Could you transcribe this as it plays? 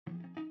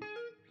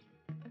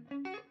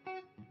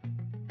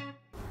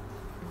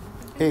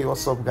Hey,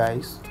 what's up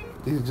guys,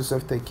 this is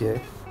Joseph Take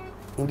Care.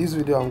 In this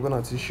video I'm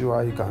gonna teach you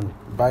how you can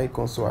buy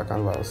console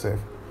account by yourself.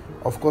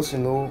 Of course,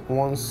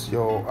 once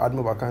your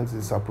Admob account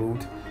is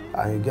approved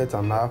and you get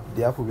an app,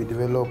 the app will be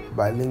developed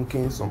by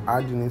linking some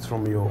ad units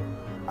from your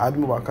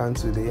Admob account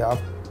to the app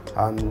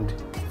and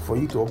for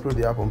you to upload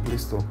the app on Play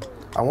Store.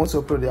 And once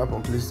you upload the app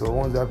on Play Store,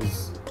 once the app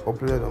is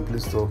uploaded on Play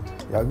Store,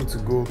 you are good to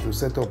go to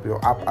set up your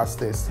app as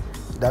test.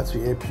 That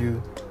will help you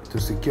to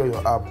secure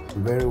your app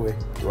very well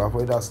to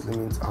avoid as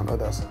limits and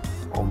others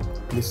on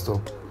Play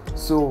Store.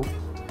 So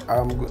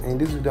in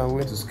this video I'm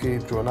going to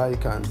scale through on how you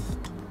can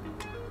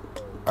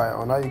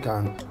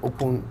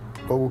open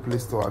Google Play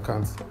Store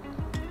account.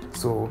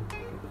 So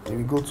if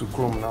we go to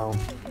Chrome now,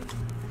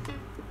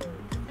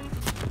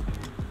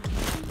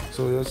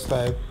 so just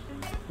type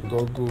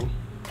Google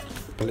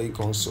Play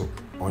Console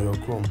on your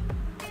Chrome.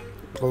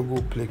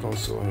 Google Play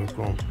Console on your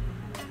Chrome.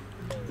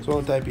 So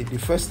I'll type it. The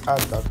first ad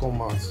that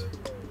come out.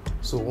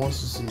 So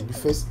once you see the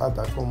first ad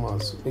that come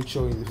out, make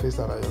sure it's the first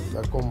ad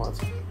that come out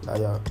that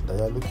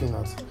you're looking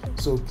at.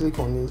 So click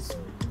on it.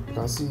 You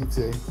can see it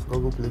here,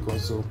 Google Play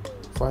Console.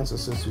 Find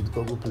success with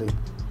Google Play.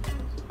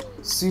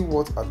 See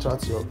what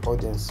attracts your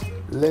audience.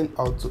 Learn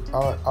how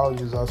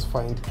users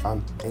find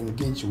and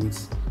engage with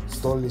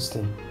store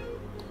listing.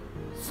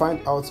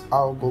 Find out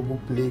how Google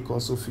Play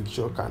Console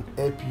feature can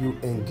help you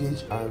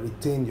engage and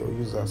retain your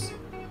users.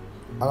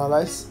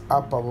 Analyze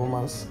app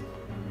performance.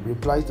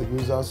 Reply to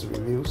users'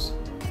 reviews.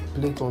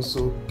 Play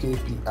Console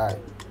KPI,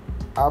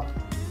 app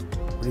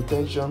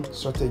retention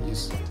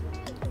strategies,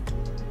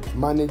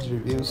 manage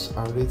reviews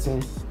and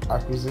rating,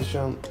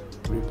 acquisition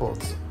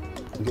reports.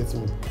 You get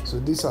me? So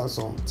these are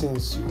some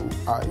things you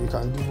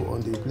can do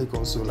on the Play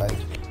Console. Like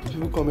if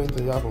people comment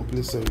on your app on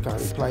Play Store, you can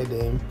reply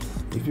them.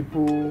 If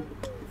people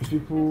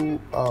you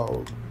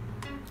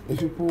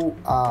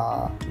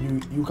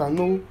can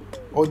know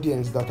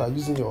audience that are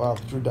using your app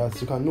through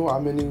that. You can know how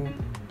many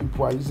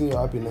people are using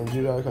your app in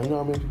Nigeria. You can know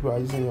how many people are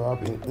using your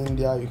app in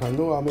India. You can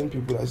know how many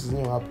people are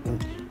using your app in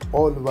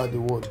all over the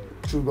world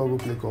through Google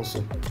Play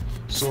Console.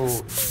 So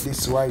this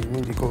is why you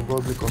need the Google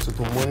Play Console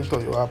to monitor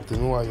your app, to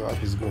know how your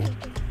app is going.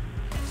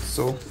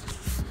 So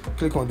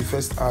click on the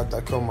first ad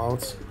that come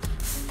out.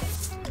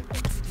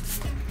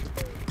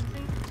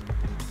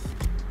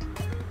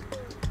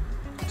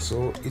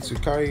 So it will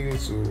carry you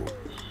to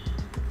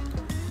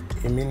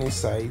a mini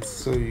site.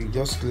 So you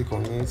just click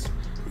on it.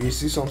 You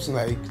see something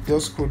like,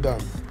 just scroll down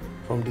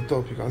from the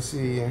top. You can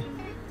see here,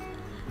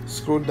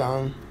 scroll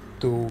down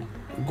to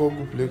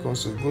Google Play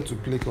Console. Go to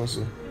Play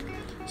Console.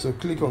 So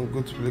click on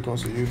Go to Play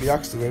Console. You'll be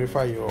asked to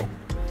verify your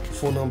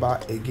phone number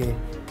again.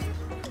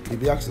 You'll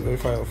be asked to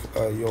verify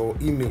your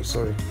email.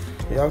 Sorry,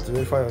 you have to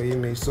verify your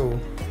email. So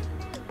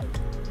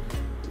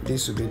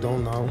this will be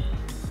done now.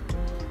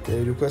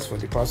 The request for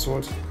the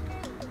password.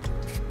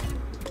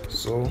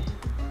 So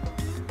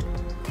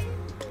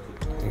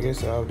I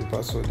guess I have the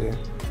password there.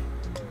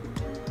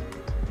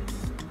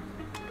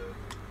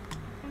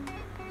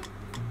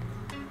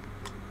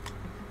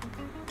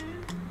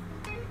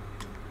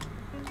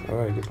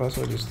 Alright, the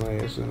password is not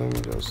here, so let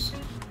me just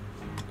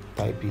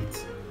type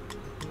it.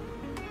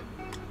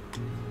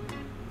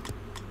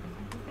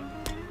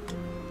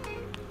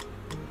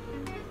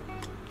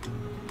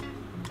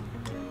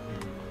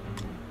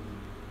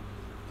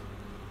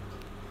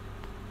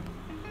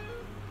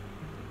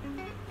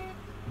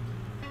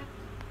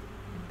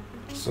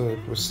 So I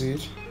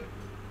proceed.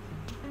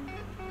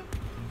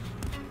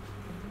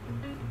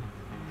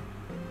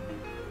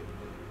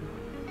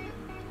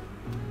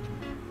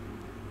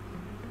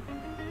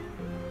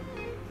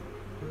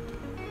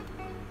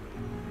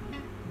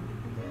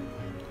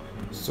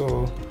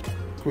 So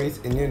create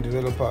a new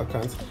developer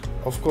account.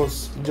 Of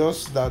course,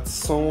 just that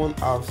someone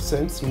have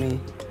sent me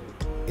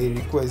a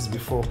request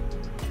before.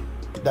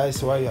 That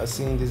is why you are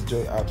seeing this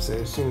Joy app.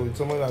 So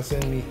someone has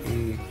sent me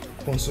a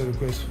console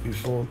request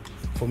before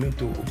for me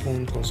to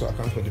open console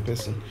account for the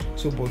person.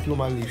 So but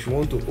normally if you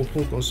want to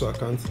open console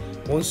account,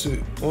 once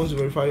you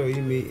verify your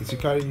email, it will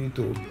carry you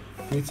to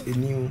create a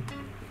new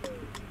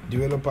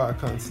developer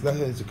account. That's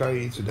how it will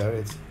carry you to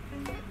direct.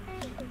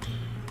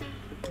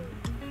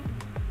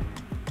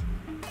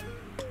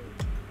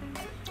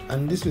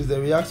 And this is the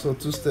React for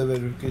two-step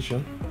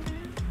verification.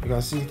 You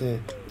can see it there.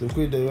 To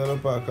create the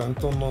developer account,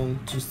 turn on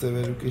two-step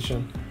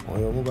verification on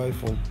your mobile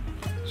phone.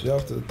 So you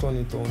have to turn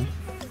it on.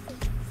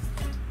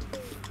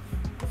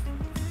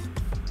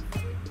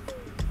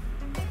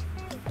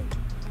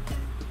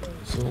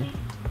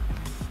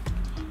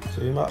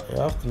 So you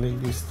have to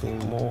make this thing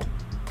more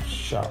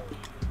sharp.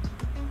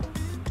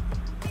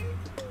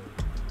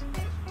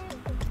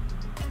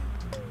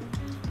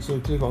 So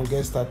click on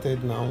Get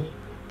Started Now.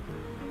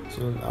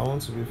 So I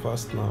want to be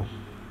fast now.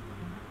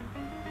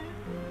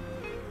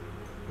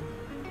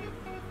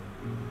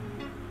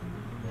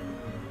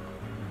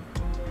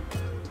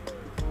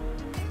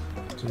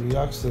 So you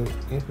have to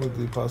input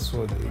the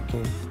password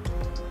again.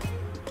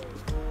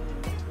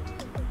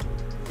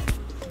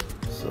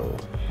 So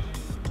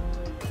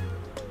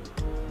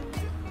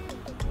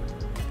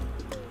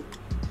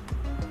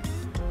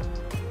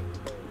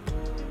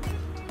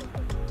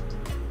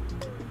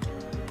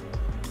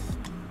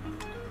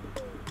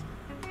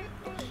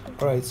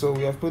Alright, so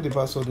we have put the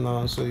password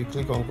now, so you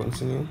click on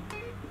continue.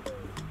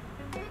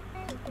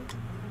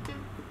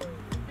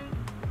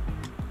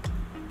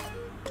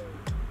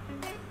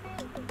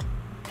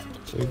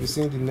 So you'll be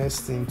seeing the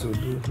next thing to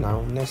do now,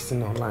 next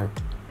thing online.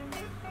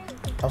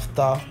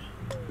 After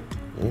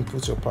you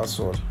input your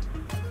password,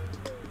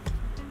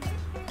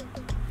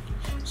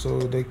 so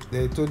they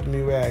told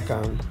me where I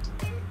can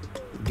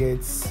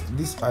get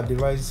this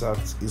device that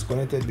is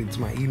connected with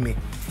my email.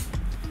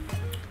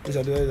 This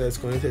device that is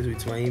connected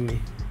with my email,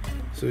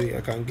 so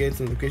I can get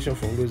notification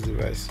from those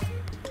devices.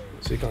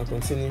 So you can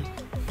continue.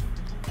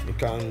 You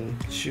can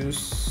choose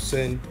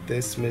send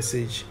text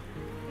message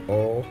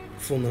or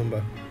phone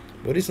number,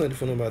 but this is not the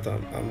phone number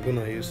that I'm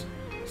gonna use.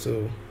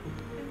 So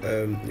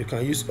you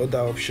can use other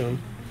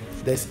option.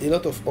 There's a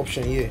lot of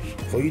option here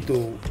for you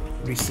to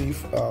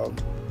receive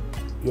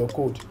your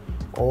code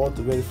or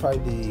to verify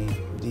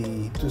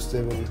the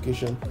two-step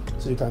verification.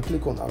 So you can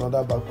click on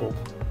another backup.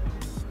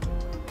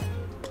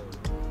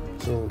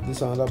 So this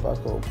is another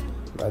backup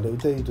that they will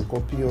tell you to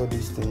copy all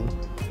these things,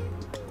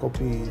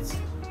 copy it,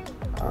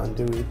 and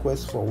they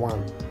request for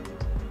one.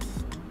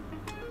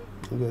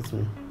 You get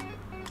me?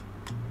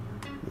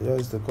 Here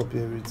is to copy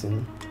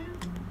everything,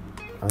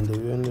 and they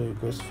will only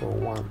request for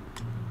one.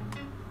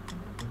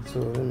 So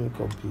let me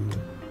copy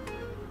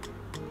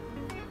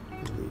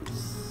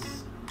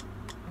this.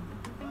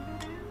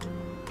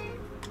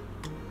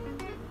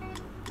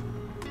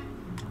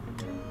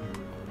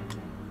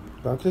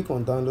 You can click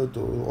on download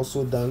to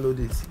also download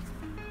it.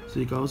 So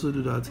you can also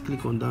do that.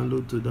 Click on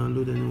download to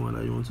download anyone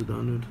that you want to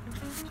download.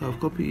 So I've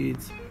copied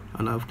it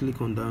and I've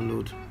clicked on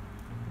download.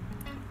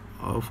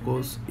 Of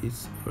course,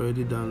 it's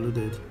already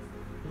downloaded.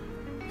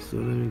 So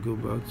let me go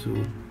back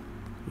to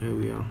where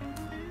we are.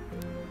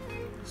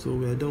 So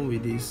we are done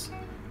with this.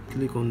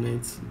 Click on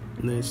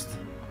next.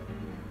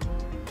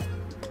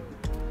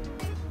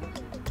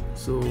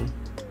 So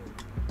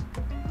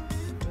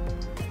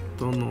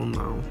turn on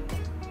now.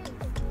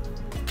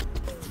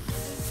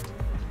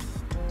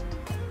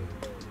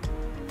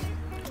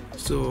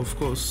 So of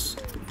course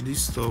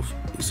this stuff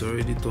is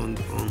already turned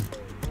on.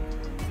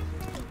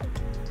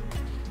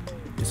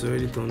 It's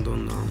already turned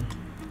on now.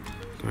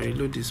 Can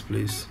reload this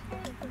place.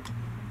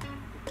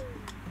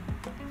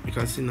 You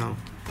can see now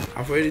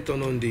I've already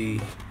turned on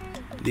the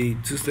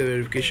two-step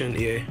verification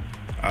here.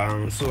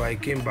 So I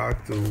came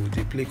back to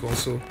the Play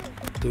Console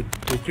to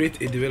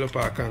create a developer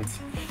account.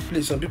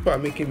 Please, some people are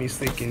making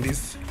mistake in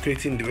this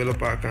creating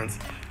developer account.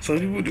 Some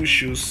people do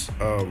choose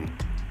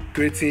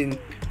creating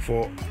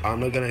for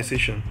an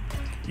organization.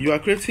 You are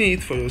creating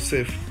it for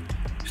yourself,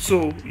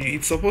 so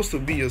it's supposed to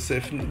be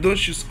yourself. Don't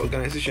choose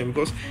organization,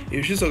 because if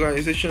you choose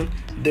organization,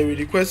 they will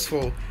request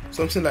for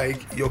something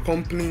like your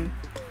company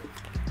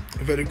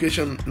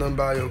verification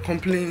number, your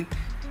company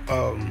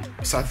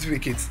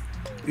certificate,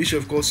 which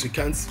of course you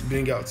can't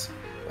bring out,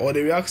 or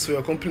they will ask for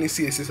your company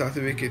CSA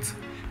certificate,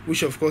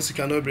 which of course you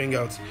cannot bring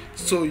out.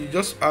 So you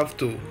just have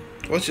to,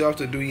 what you have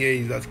to do here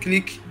is that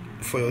click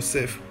for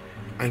yourself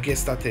and get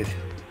started.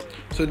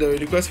 So they will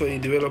request for a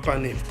developer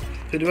name.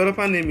 The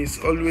developer name is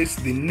always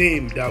the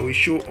name that will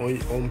show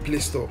on Play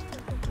Store.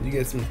 You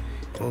get me?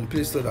 On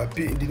Play Store,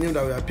 the name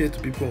that will appear to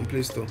people on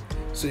Play Store.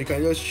 So you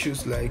can just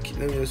choose, like,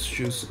 let me just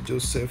choose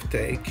Joseph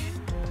Tech.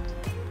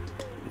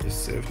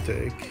 Joseph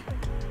Tech.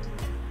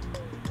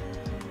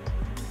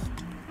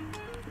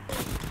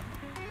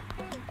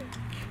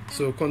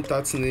 So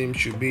contact name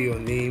should be your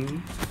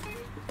name.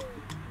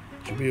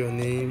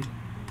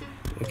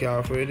 Okay,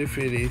 I've already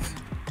filled it.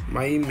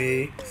 My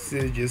email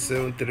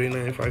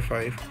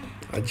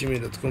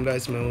cj73955@gmail.com.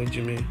 That's my own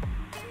Gmail.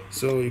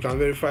 So you can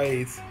verify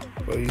it,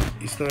 but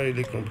it's not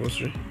really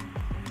compulsory.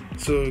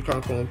 So you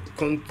can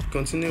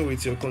continue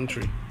with your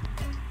country.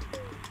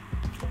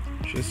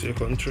 Choose your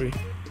country.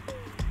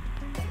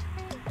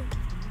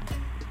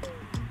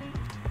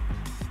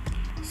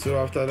 So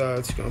after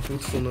that, you can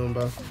put phone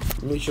number.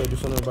 Make sure the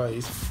phone number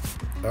is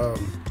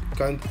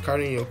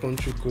carrying your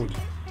country code.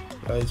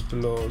 That is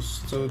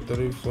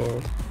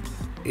 +234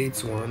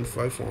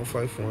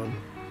 815151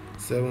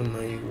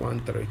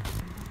 7913.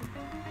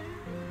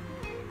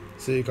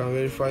 So you can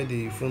verify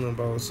the phone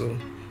number also,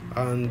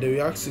 and they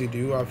will ask you, do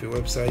you have a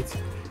website?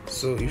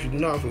 So if you do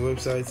not have a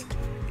website,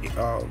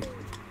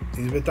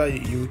 it's better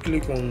you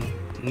click on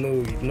no,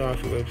 you do not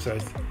have a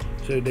website.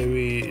 So they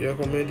will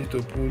recommend you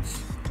to put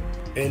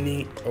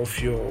any of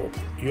your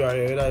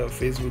URL, either your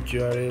Facebook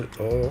URL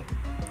or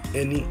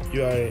any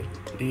URL.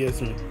 You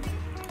get me?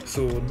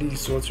 So this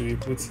is what we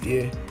put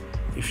here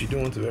if you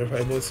don't want to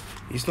verify, but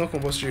it's not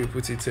compulsory you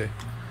put it here.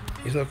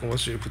 It's not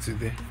compulsory you put it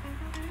there.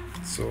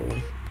 So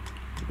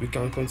we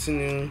can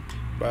continue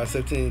by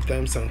accepting the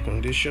terms and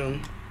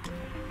conditions.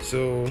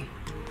 So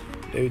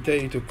they will tell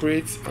you to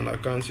create an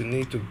account. You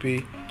need to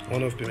pay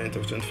one-off payment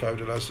of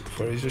 $25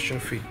 for registration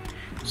fee.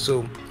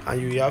 So,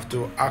 and you have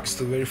to ask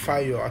to verify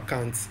your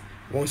account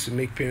once you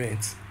make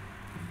payments.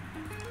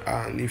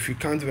 And if you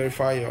can't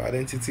verify your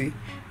identity,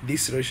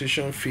 this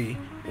registration fee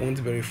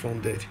won't be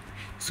refunded.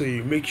 So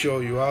you make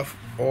sure you have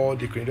all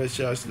the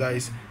credentials, that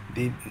is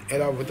the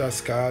either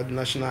voter's card,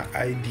 national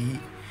ID,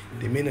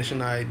 the main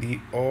national ID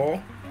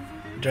or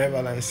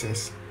driver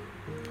license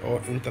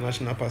or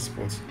international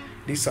passport.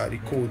 These are the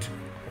code,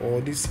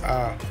 or these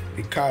are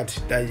the card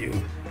that you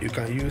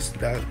can use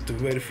that to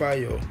verify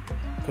your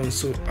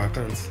console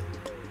account.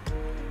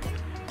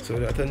 So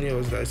they're telling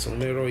us that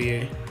some error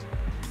here.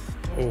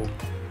 Oh,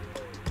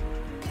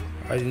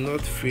 I did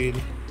not fill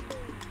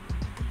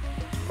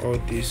all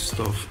this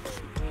stuff,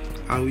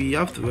 and we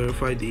have to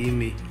verify the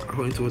email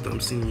according to what I'm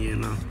seeing here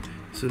now.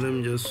 So let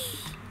me just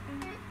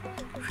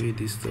fill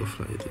this stuff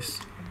like this.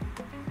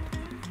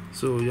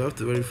 So you have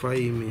to verify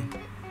email.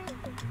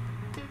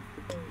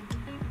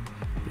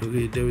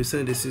 Okay, they will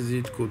send a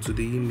 6-digit code to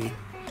the email.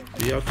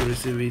 You have to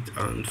receive it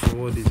and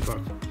forward it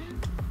back.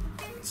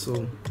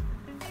 So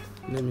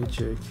let me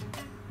check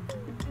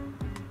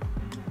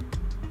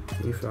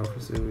if I've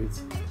received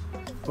it.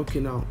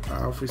 Okay, now I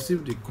have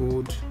received the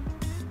code,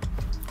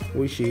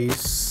 which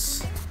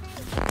is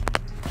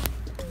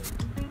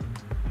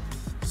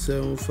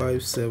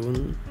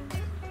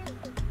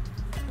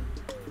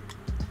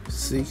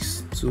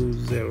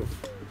 757620.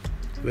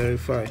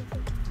 Verify.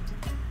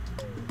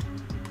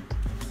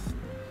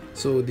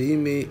 So the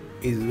email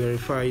is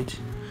verified,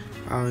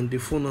 and the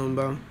phone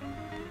number,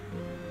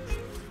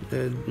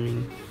 let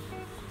me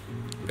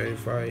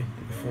verify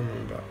the phone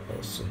number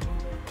also.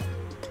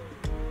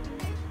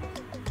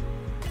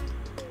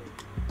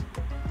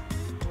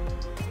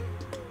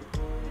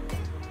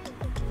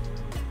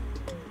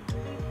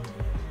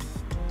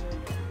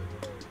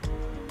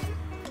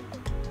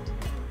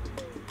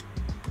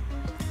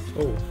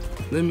 Oh,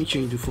 let me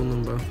change the phone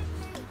number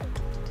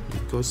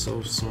because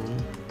of some.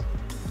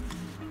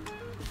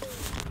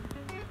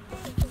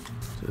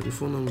 So the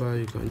phone number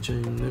you can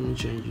change. Let me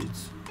change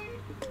it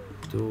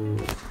to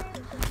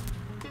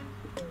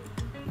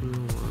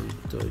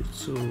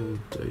 132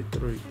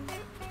 33.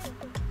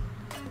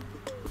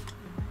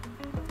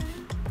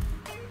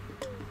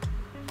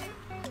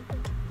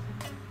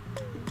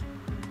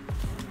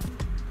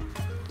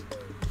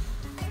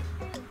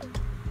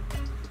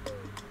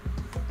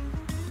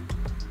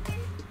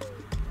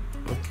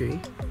 Okay,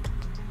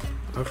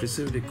 I've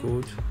received the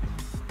code.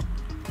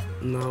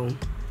 Now you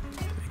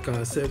can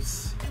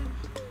accept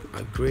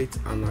and create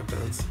an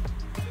account.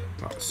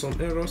 Some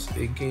errors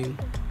again,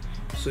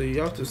 so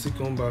you have to still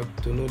come back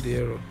to know the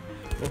error.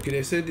 Okay,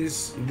 they say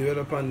this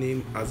developer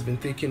name has been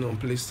taken on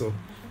Play Store,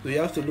 so you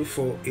have to look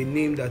for a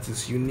name that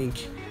is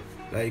unique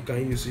that you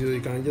can use. You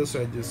can just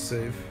write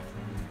Joseph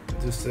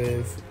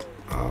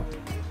app.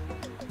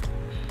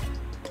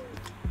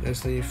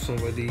 Let's see if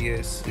somebody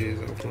else says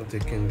I've not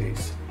taken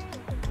this.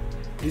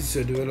 This is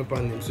your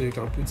developer name, so you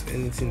can put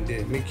anything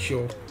there. Make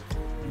sure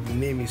the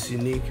name is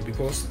unique,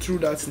 because through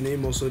that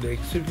name also the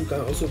people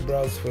can also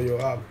browse for your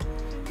app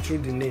through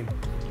the name.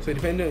 So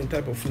depending on the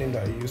type of name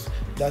that you use,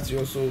 that will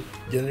also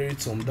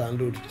generate some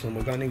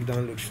organic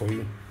download for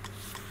you.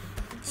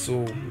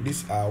 So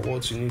these are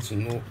what you need to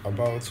know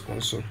about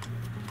console.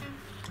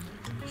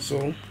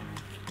 So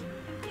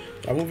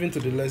I'm moving to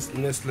the next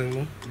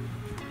level,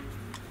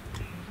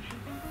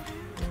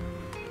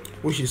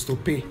 which is to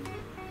pay.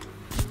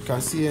 You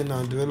can see here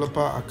now,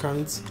 developer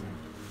account,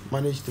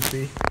 manage to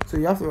pay. So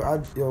you have to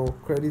add your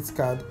credit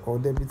card or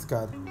debit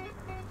card.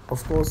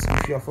 Of course,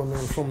 if you are from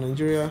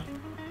Nigeria,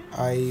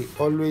 I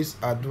always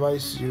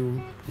advise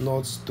you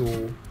not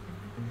to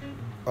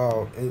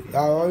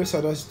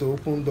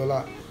open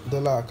dollar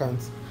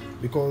account,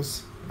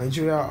 because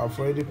Nigeria have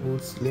already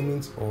put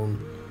limits on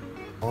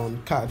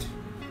card.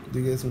 Do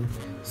you get me?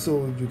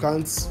 So you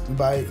can't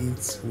buy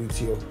it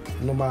with your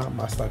normal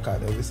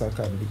MasterCard or Visa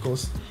card,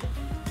 because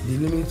the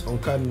limit on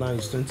card now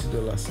is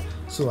 $20.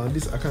 So and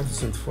this account is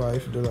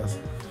 $25.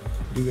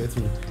 Do you get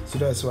me? So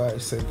that's why I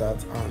said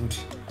that. And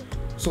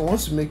so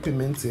once you make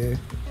payment here,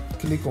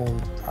 click on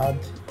add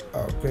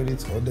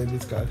credit or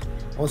debit card.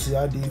 Once you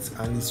add it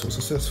and it's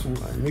successful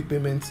and you make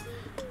payment,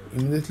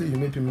 immediately you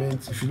make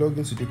payment. If you log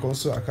into the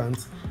console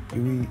account,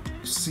 you will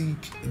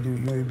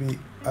be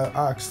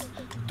asked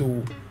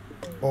to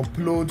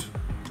upload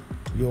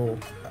your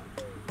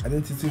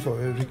identity for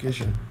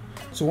verification.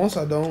 So once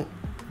you're done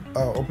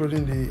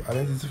uploading the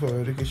identity for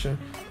verification,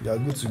 you are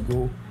good to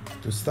go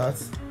to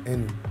start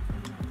and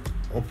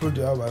upload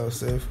the app by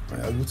yourself,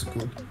 and you are good to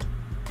go.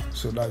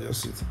 So that's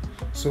just it.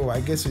 So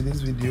I guess with this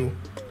video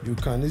you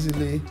can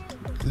easily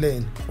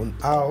learn on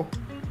how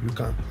you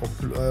can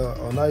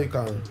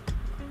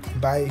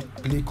buy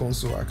Play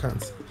Console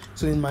accounts.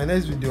 So in my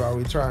next video I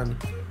will try and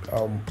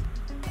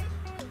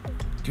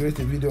create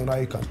a video on how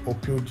you can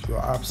upload your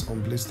apps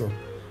on Play Store,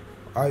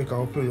 how you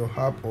can upload your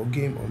app or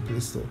game on Play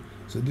Store.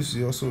 So this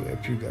will also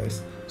help you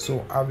guys.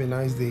 So have a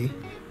nice day,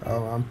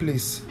 and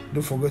please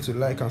don't forget to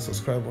like and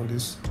subscribe on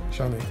this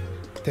channel.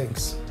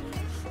 Thanks.